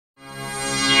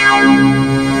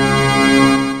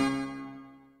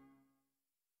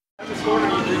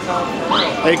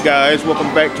Hey guys,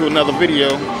 welcome back to another video.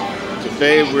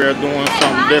 Today we're doing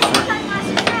something different.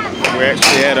 We're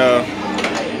actually at a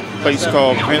place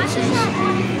called Vince's.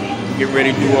 Get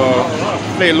ready to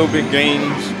play a little bit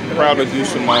games. Probably do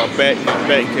some bat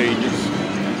cages.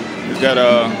 We got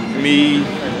me,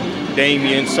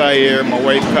 Damien, Sayer, my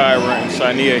wife Kyra, and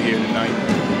Sania here tonight.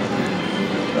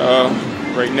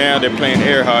 Right now they're playing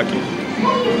air hockey.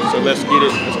 So let's get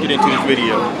into this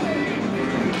video.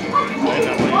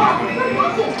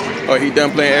 Oh, he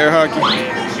done playing air hockey? He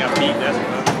got beat, that's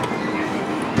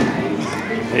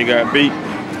what. He got beat. He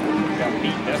got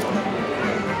beat, that's what.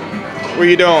 What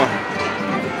you doing?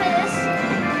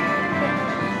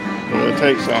 We'll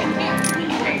take some.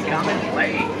 Come and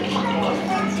play.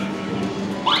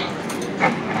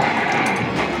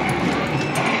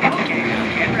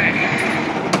 Get ready.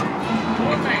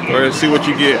 Go ahead and see what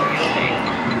you get.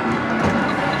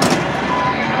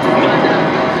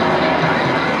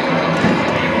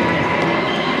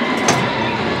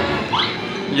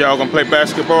 Y'all gonna play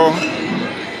basketball?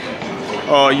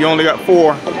 You only got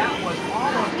 4.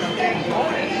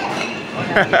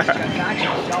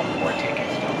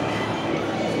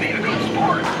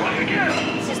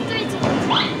 It's just 3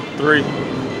 tickets. 3.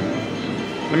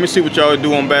 Let me see what y'all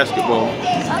do on basketball.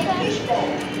 Okay.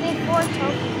 Need 4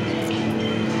 tokens.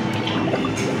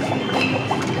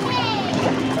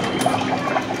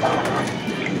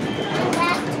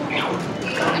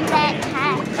 I'm back.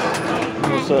 Hi.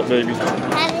 What's up, baby?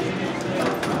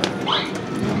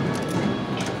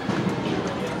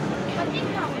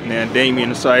 Now Damien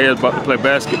and Sayer is about to play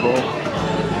basketball.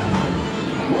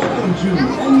 Welcome to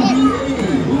NBA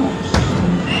Hoops.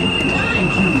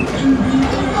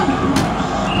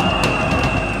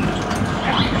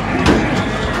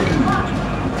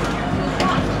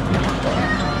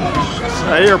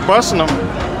 Sayer busting them.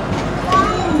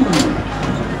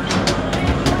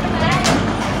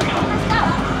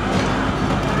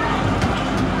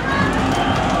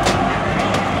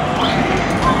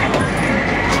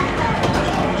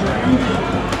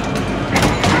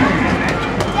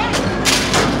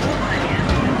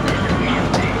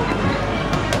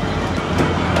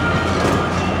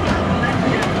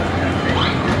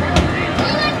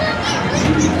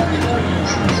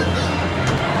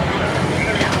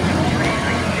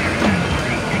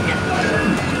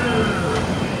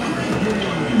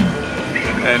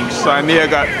 And Sania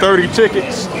got 30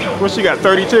 tickets. What, she got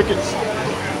 30 tickets?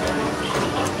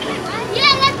 Yeah,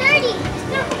 I got 30.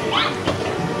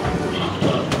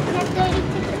 I got 30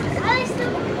 tickets. I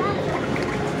still got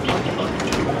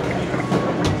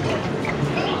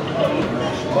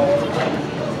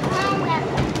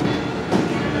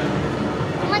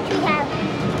how much we have?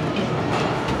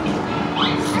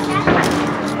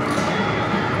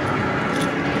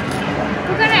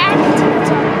 We're gonna add the tickets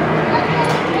on.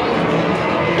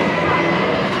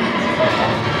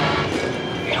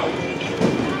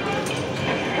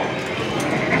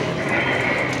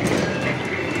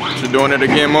 You doing it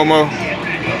again, Momo?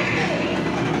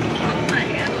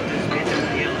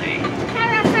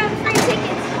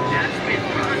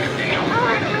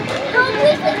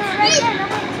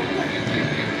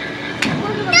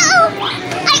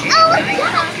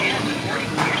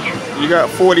 You got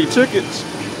 40 tickets.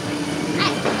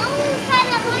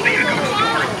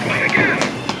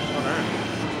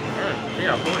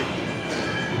 Yeah, boy.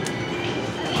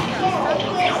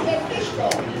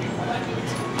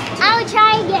 I'll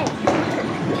try again.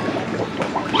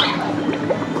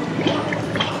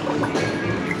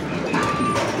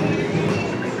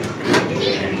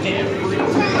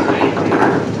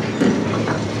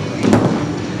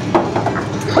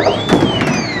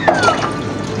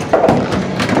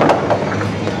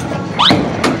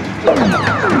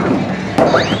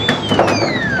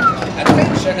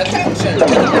 Attention, attention!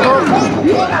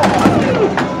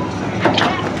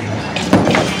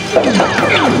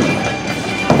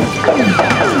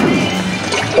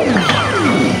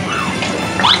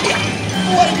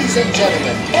 Ladies and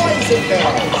gentlemen, boys and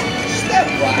girls, step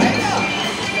right up.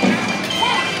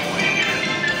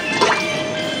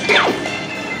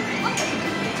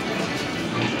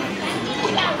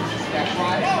 Step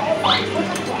right up. I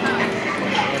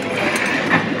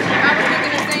was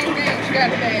thinking the same thing. She got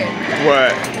bad.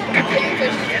 What?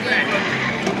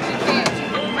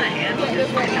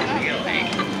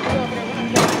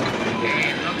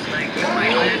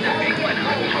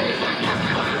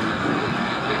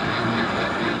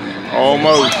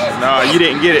 Almost. Nah, you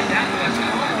didn't get it.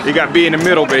 You got B in the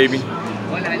middle, baby.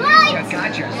 What? I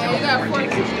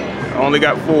only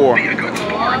got 4. Alright.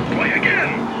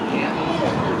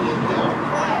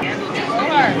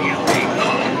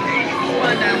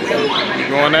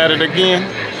 Going at it again.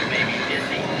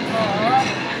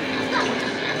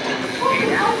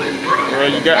 Well,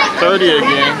 you got 30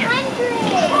 again.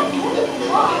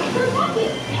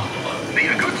 Be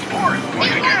a good sport. Play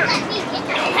again.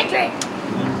 100.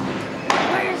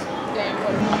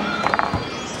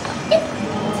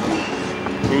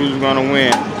 Who's gonna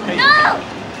win? No!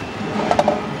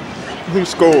 Who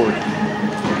scored?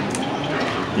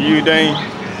 You, Dane?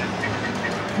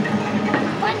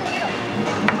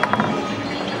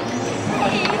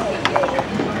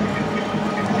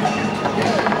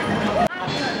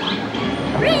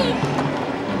 Read.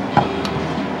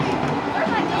 Where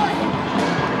am I going?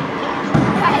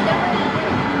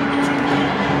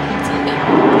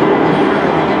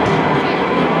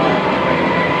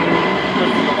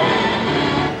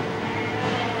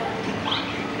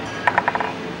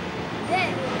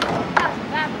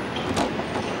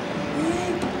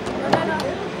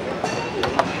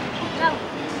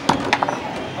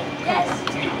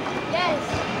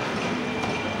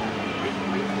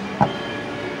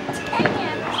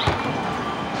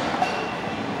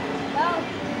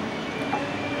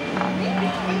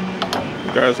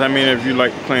 Guys, how many of you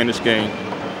like playing this game?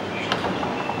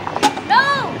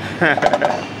 No!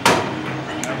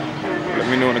 Let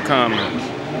me know in the comments.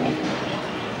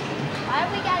 Why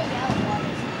we gotta yell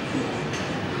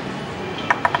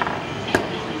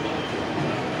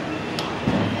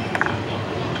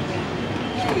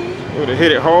Would have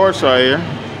hit it hard, Sire.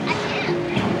 I can't.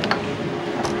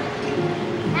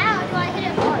 How do I hit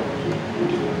it hard?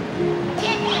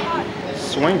 Can't hit it hard.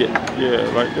 Swing it.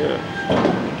 Yeah, like that.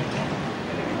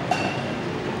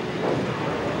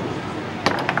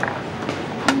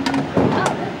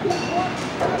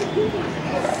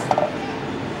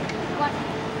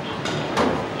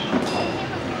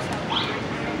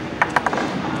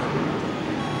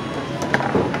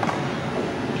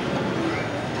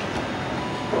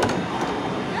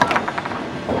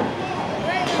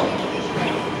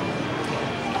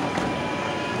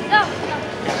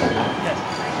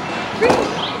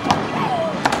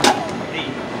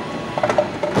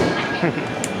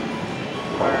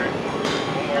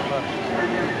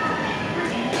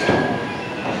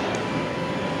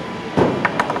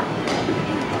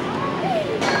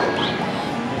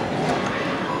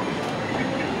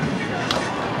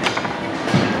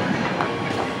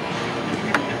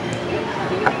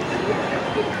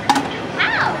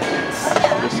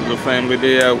 This is a family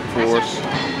day out for us.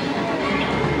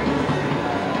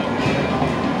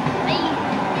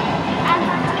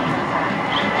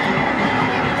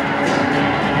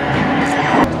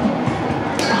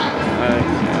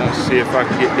 Let's see if I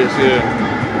can get this here.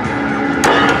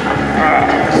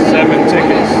 7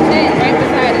 tickets. Right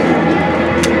beside it.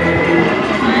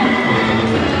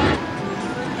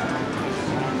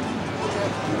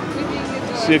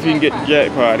 See if you can get the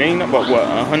jackpot. Ain't about what,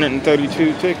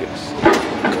 132 tickets.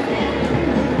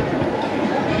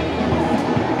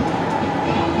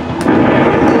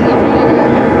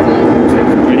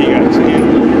 But he got 10.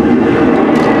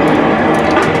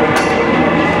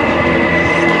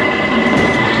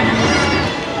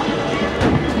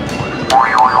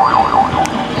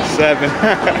 7.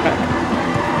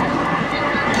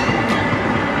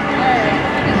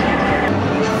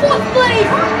 Fourth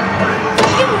place!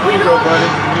 Here you go, buddy.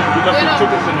 You left your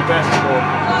tickets in the basketball.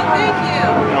 Oh, thank you.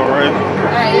 All right.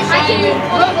 Alright, I can do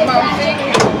fourth place. Motion.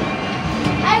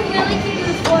 I really can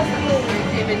do fourth place.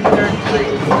 Came in third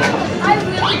place. I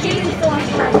really can do fourth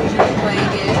place. Should we play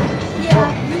again? Yeah.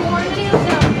 You want to do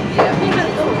something? Yeah.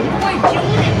 Wait,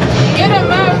 Julie. Get him,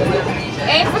 Mo.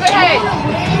 Aim for the head.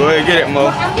 Go ahead, get it, Mo.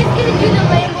 I'm just going to do the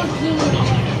Lamborghini.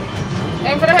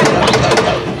 Aim for the head.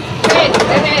 Head,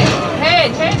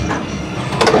 head, head.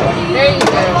 There you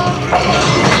go.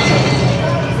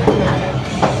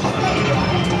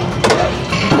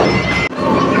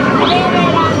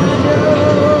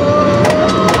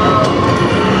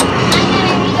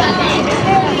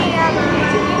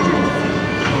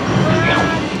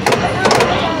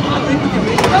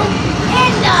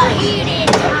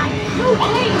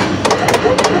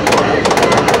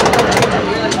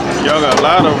 Y'all got a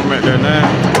lot of them at there now.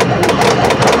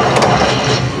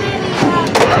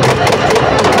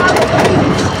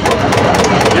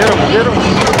 Get them, get them.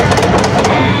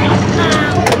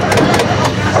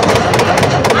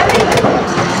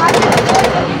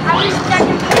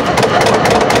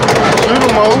 Shoot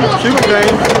them, Mo. Shoot them,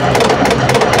 Dane.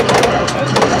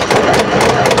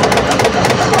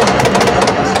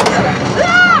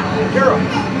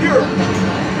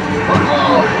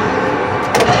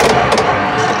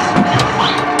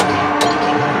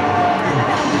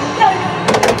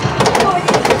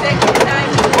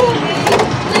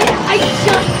 I just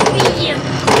beat you.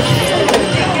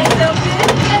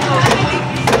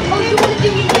 Oh, you want to do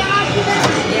me now after that?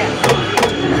 Yeah.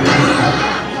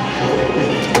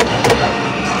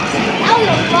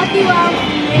 few hours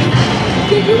from me.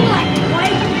 Did you like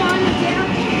wait on the down?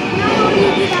 You know when you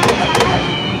get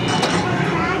outside?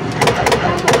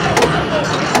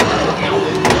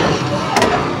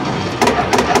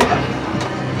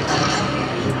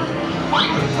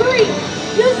 Hurry!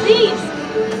 Use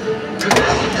these!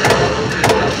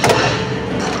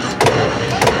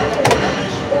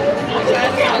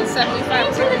 That's 75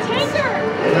 For the tickets.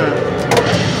 tanker!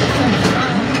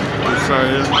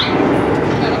 Sorry.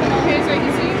 Gotta come up here so you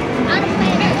can see. Not a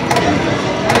fan.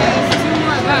 Two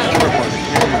more left.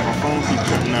 My phone keeps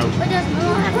cutting out. But does Mo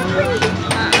have a tree?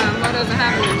 Mo doesn't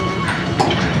have it anymore.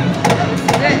 This is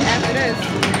it after this.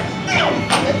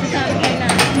 What's the time to play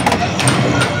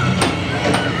now?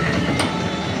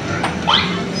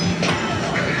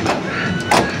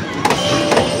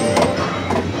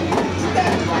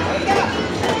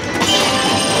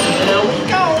 Here we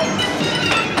go.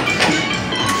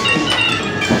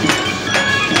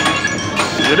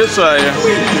 Yeah, this side, yeah.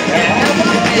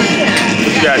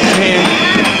 We got 10.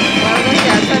 Well, we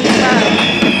got 75.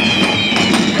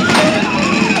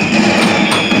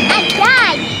 I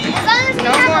died. As long as we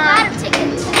No have more. a lot of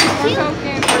tickets. One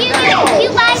token for You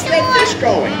that. buy How's some that more. fish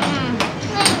going?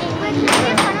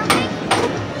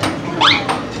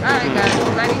 Alright, guys.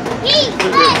 Ready? He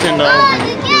 $10. won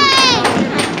the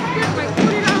game.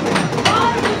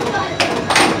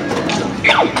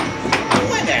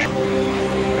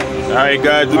 Alright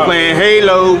guys, we playing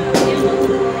Halo.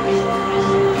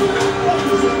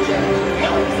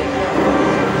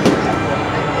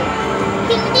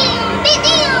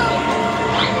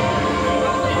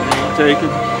 Take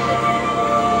it.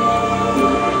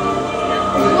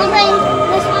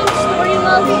 This one, story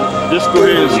mode. Just go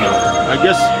ahead and, I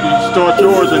guess you start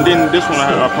yours and then this one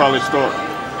I'll probably start.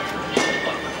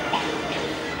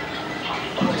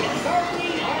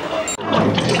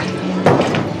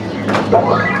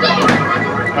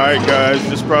 Alright guys,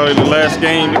 this is probably the last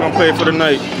game we're gonna play for the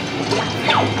night.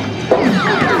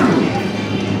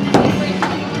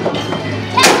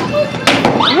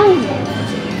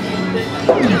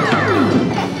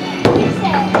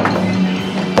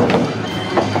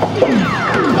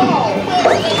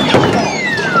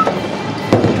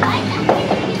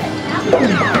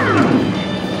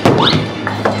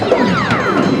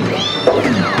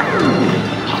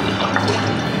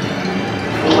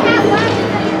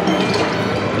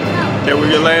 That were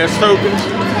your last tokens.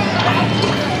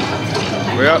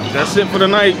 Well, that's it for the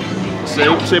night. Say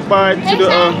bye to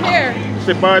the Here.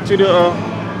 say bye to the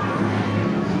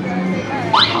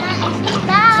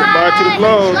Bye. to the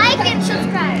vlog. Like and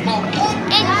subscribe.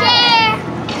 And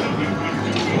share.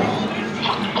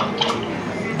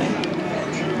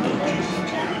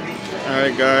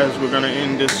 Alright guys, we're gonna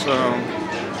end this.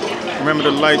 Remember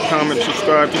to like, comment,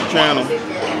 subscribe to the channel.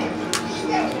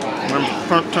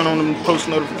 Remember to turn on the post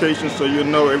notifications so you'll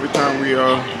know every time we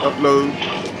upload.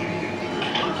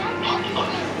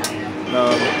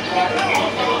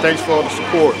 Thanks for all the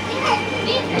support.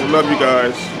 We love you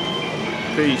guys.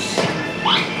 Peace.